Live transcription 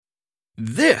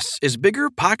This is Bigger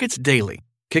Pockets Daily,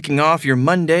 kicking off your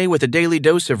Monday with a daily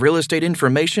dose of real estate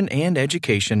information and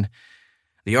education.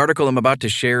 The article I'm about to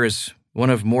share is one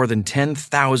of more than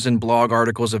 10,000 blog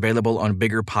articles available on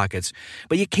Bigger Pockets,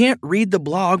 but you can't read the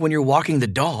blog when you're walking the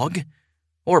dog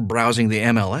or browsing the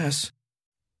MLS.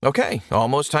 Okay,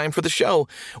 almost time for the show.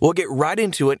 We'll get right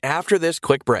into it after this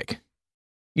quick break.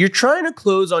 You're trying to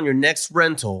close on your next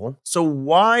rental, so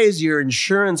why is your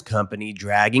insurance company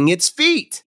dragging its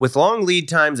feet? With long lead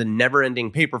times and never-ending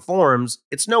paper forms,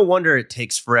 it's no wonder it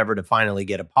takes forever to finally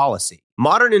get a policy.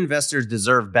 Modern investors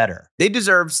deserve better. They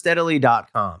deserve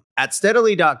Steadily.com. At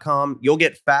Steadily.com, you'll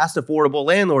get fast, affordable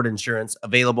landlord insurance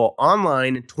available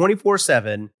online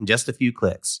 24/7 in just a few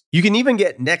clicks. You can even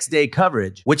get next-day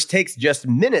coverage, which takes just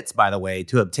minutes, by the way,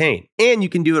 to obtain. And you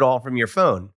can do it all from your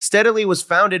phone. Steadily was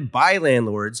founded by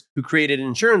landlords who created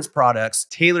insurance products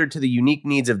tailored to the unique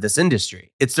needs of this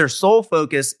industry. It's their sole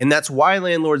focus, and that's why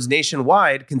landlords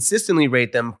nationwide consistently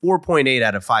rate them 4.8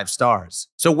 out of 5 stars.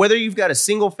 So whether you've got a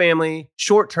single-family,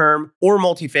 short-term, or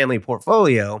multifamily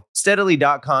portfolio,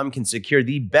 Steadily.com can secure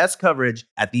the best coverage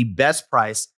at the best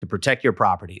price to protect your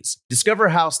properties. Discover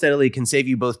how Steadily can save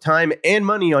you both time and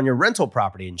money on your rental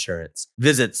property insurance.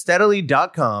 Visit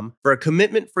Steadily.com for a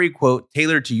commitment-free quote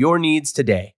tailored to your needs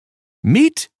today.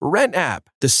 Meet RentApp,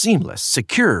 the seamless,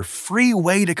 secure, free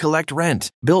way to collect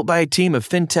rent. Built by a team of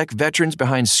fintech veterans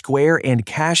behind Square and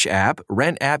Cash App,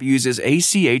 RentApp uses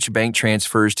ACH bank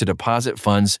transfers to deposit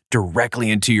funds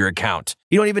directly into your account.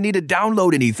 You don't even need to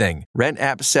download anything.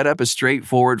 RentApp setup is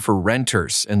straightforward for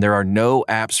renters, and there are no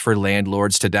apps for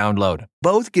landlords to download.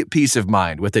 Both get peace of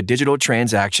mind with a digital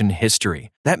transaction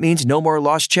history. That means no more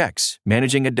lost checks,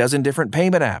 managing a dozen different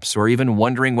payment apps, or even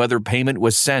wondering whether payment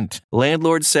was sent.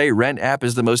 Landlords say RentApp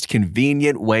is the most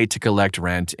convenient way to collect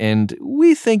rent, and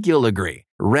we think you'll agree.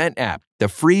 RentApp, the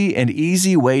free and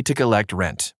easy way to collect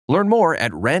rent. Learn more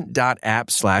at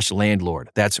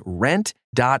rent.app/landlord. That's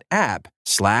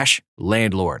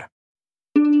rent.app/landlord.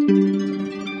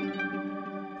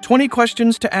 20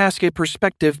 Questions to Ask a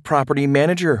Prospective Property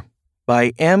Manager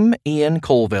by M. Ian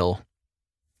Colville.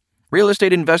 Real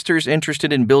estate investors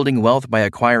interested in building wealth by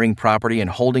acquiring property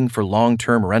and holding for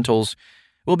long-term rentals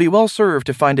will be well served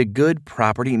to find a good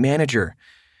property manager.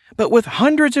 But with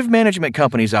hundreds of management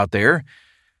companies out there,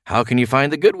 how can you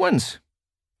find the good ones?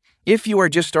 If you are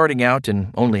just starting out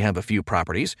and only have a few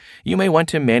properties, you may want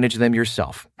to manage them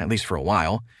yourself, at least for a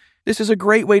while. This is a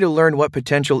great way to learn what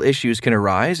potential issues can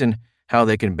arise and how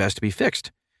they can best be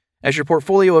fixed. As your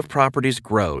portfolio of properties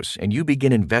grows and you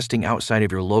begin investing outside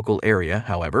of your local area,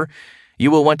 however,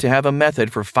 you will want to have a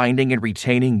method for finding and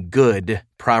retaining good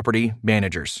property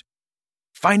managers.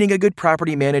 Finding a good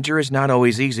property manager is not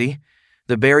always easy.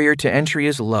 The barrier to entry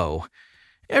is low.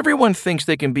 Everyone thinks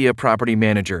they can be a property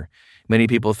manager. Many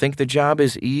people think the job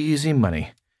is easy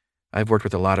money. I've worked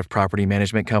with a lot of property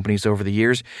management companies over the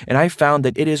years, and I've found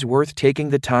that it is worth taking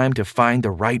the time to find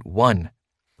the right one.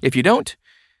 If you don't,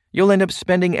 you'll end up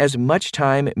spending as much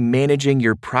time managing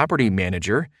your property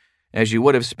manager as you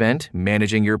would have spent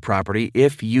managing your property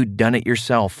if you'd done it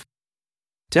yourself.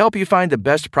 To help you find the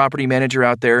best property manager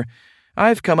out there,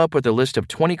 I've come up with a list of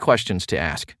 20 questions to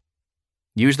ask.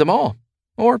 Use them all,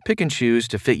 or pick and choose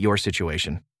to fit your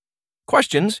situation.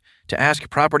 Questions to ask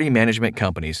property management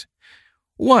companies.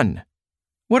 1.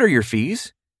 What are your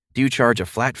fees? Do you charge a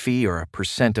flat fee or a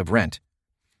percent of rent?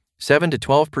 7 to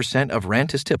 12% of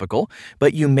rent is typical,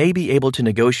 but you may be able to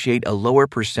negotiate a lower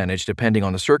percentage depending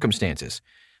on the circumstances.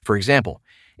 For example,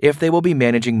 if they will be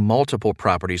managing multiple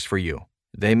properties for you,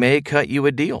 they may cut you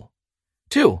a deal.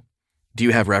 2. Do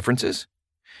you have references?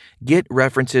 Get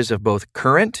references of both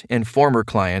current and former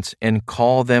clients and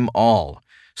call them all.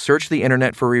 Search the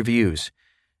internet for reviews.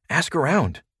 Ask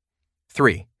around.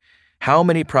 3. How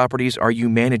many properties are you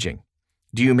managing?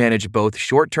 Do you manage both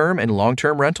short-term and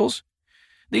long-term rentals?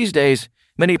 These days,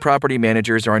 many property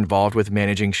managers are involved with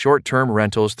managing short-term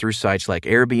rentals through sites like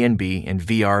Airbnb and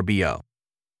VRBO.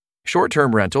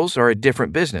 Short-term rentals are a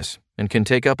different business and can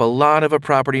take up a lot of a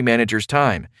property manager's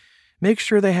time. Make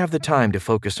sure they have the time to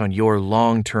focus on your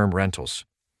long-term rentals.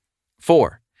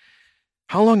 4.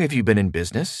 How long have you been in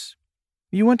business?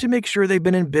 You want to make sure they've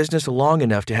been in business long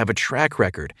enough to have a track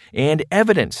record and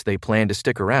evidence they plan to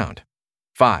stick around.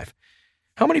 5.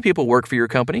 How many people work for your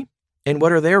company, and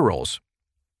what are their roles?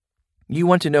 You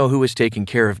want to know who is taking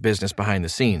care of business behind the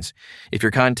scenes. If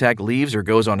your contact leaves or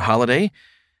goes on holiday,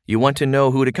 you want to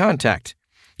know who to contact.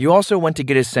 You also want to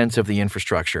get a sense of the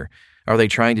infrastructure. Are they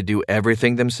trying to do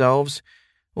everything themselves,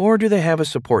 or do they have a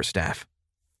support staff?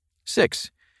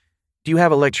 6. Do you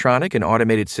have electronic and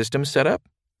automated systems set up?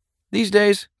 These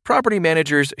days, property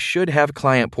managers should have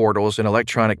client portals and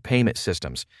electronic payment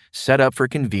systems set up for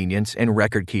convenience and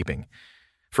record keeping.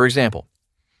 For example,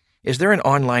 is there an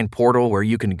online portal where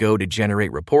you can go to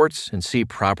generate reports and see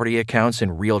property accounts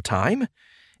in real time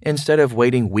instead of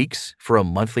waiting weeks for a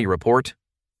monthly report?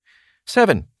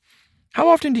 7. How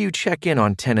often do you check in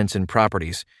on tenants and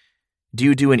properties? Do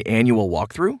you do an annual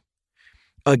walkthrough?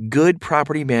 A good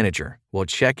property manager will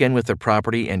check in with the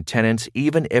property and tenants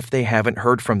even if they haven't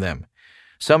heard from them.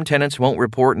 Some tenants won't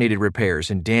report needed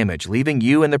repairs and damage, leaving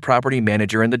you and the property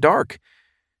manager in the dark.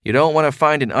 You don't want to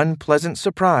find an unpleasant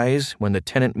surprise when the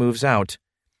tenant moves out.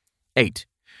 8.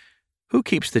 Who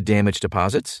keeps the damage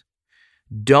deposits?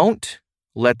 Don't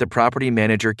let the property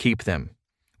manager keep them.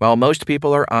 While most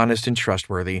people are honest and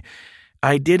trustworthy,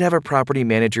 I did have a property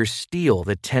manager steal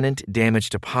the tenant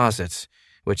damage deposits,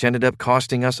 which ended up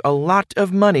costing us a lot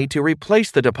of money to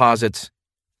replace the deposits.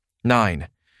 9.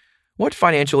 What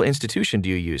financial institution do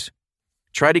you use?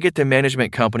 Try to get the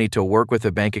management company to work with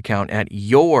a bank account at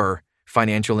your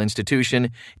financial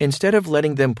institution instead of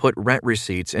letting them put rent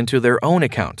receipts into their own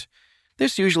account.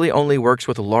 This usually only works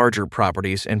with larger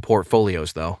properties and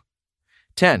portfolios, though.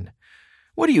 10.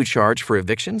 What do you charge for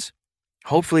evictions?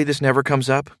 Hopefully this never comes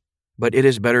up, but it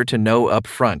is better to know up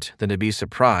front than to be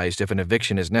surprised if an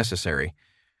eviction is necessary.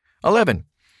 11.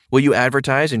 Will you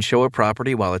advertise and show a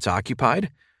property while it's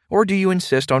occupied, or do you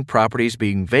insist on properties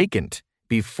being vacant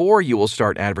before you will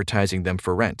start advertising them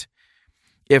for rent?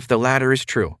 If the latter is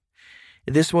true,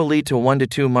 this will lead to 1 to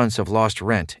 2 months of lost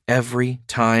rent every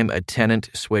time a tenant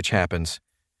switch happens.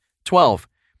 12.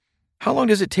 How long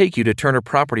does it take you to turn a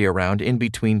property around in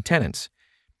between tenants?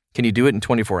 Can you do it in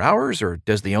 24 hours, or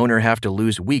does the owner have to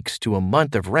lose weeks to a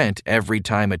month of rent every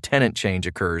time a tenant change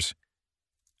occurs?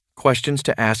 Questions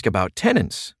to ask about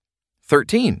tenants.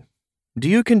 13. Do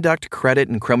you conduct credit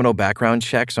and criminal background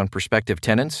checks on prospective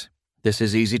tenants? This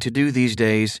is easy to do these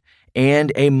days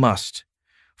and a must.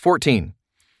 14.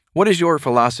 What is your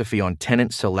philosophy on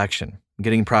tenant selection,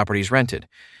 getting properties rented?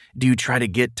 Do you try to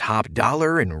get top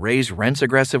dollar and raise rents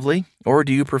aggressively, or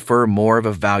do you prefer more of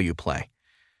a value play?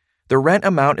 The rent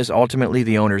amount is ultimately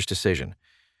the owner's decision.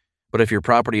 But if your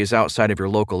property is outside of your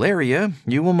local area,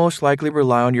 you will most likely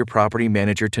rely on your property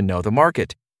manager to know the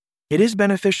market. It is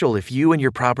beneficial if you and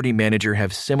your property manager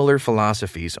have similar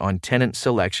philosophies on tenant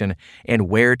selection and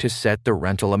where to set the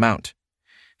rental amount.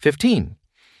 15.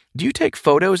 Do you take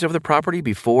photos of the property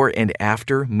before and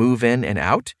after move-in and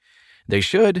out? They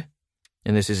should,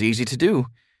 and this is easy to do.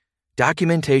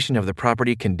 Documentation of the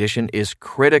property condition is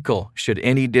critical should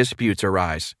any disputes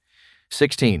arise.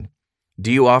 16.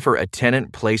 Do you offer a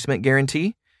tenant placement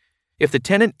guarantee? If the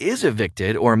tenant is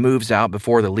evicted or moves out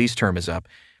before the lease term is up,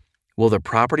 will the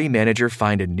property manager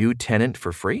find a new tenant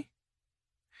for free?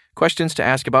 Questions to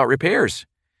ask about repairs.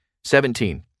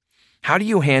 17. How do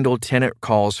you handle tenant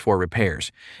calls for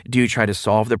repairs? Do you try to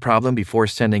solve the problem before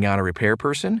sending out a repair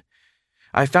person?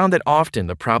 I found that often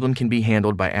the problem can be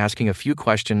handled by asking a few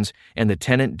questions and the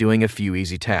tenant doing a few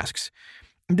easy tasks.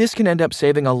 This can end up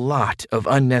saving a lot of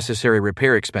unnecessary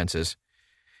repair expenses.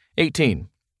 18.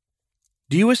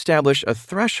 Do you establish a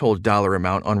threshold dollar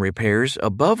amount on repairs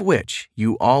above which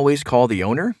you always call the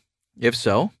owner? If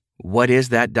so, what is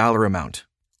that dollar amount?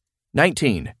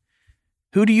 19.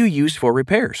 Who do you use for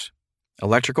repairs?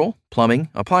 Electrical, plumbing,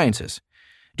 appliances.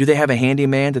 Do they have a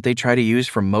handyman that they try to use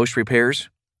for most repairs?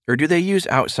 Or do they use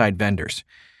outside vendors?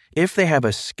 If they have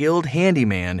a skilled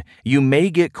handyman, you may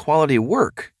get quality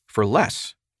work for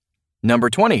less. Number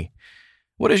 20.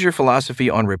 What is your philosophy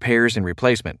on repairs and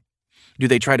replacement? Do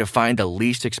they try to find the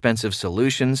least expensive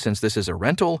solution since this is a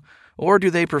rental, or do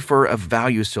they prefer a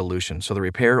value solution so the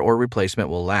repair or replacement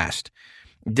will last?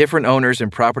 Different owners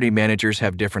and property managers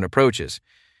have different approaches.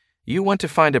 You want to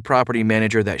find a property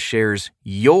manager that shares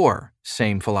your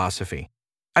same philosophy.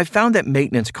 I've found that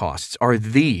maintenance costs are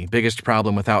the biggest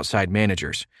problem with outside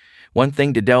managers. One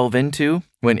thing to delve into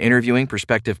when interviewing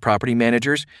prospective property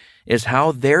managers is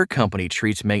how their company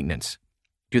treats maintenance.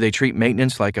 Do they treat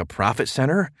maintenance like a profit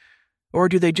center? Or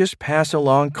do they just pass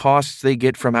along costs they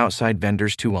get from outside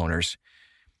vendors to owners?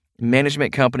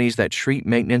 Management companies that treat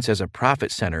maintenance as a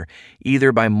profit center,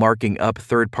 either by marking up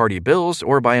third-party bills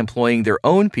or by employing their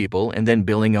own people and then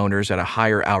billing owners at a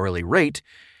higher hourly rate,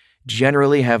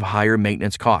 generally have higher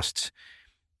maintenance costs.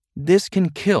 This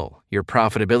can kill your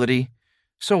profitability,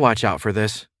 so watch out for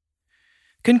this.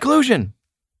 Conclusion.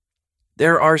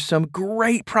 There are some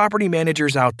great property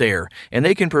managers out there, and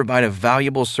they can provide a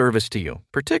valuable service to you,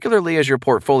 particularly as your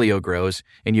portfolio grows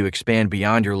and you expand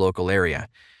beyond your local area.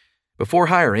 Before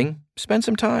hiring, spend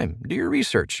some time, do your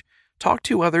research, talk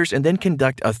to others, and then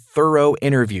conduct a thorough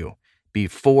interview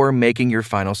before making your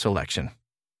final selection.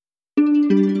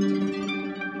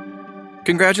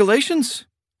 Congratulations!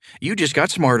 You just got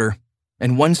smarter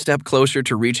and one step closer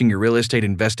to reaching your real estate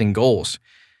investing goals.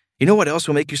 You know what else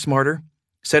will make you smarter?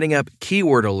 Setting up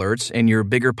keyword alerts in your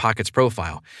Bigger Pockets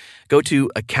profile. Go to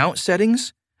Account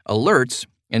Settings, Alerts,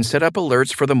 and set up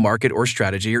alerts for the market or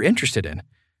strategy you're interested in.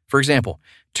 For example,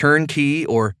 Turnkey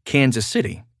or Kansas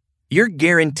City. You're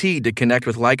guaranteed to connect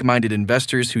with like-minded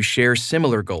investors who share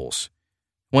similar goals.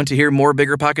 Want to hear more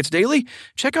Bigger Pockets Daily?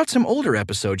 Check out some older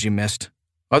episodes you missed.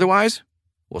 Otherwise,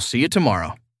 we'll see you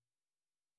tomorrow.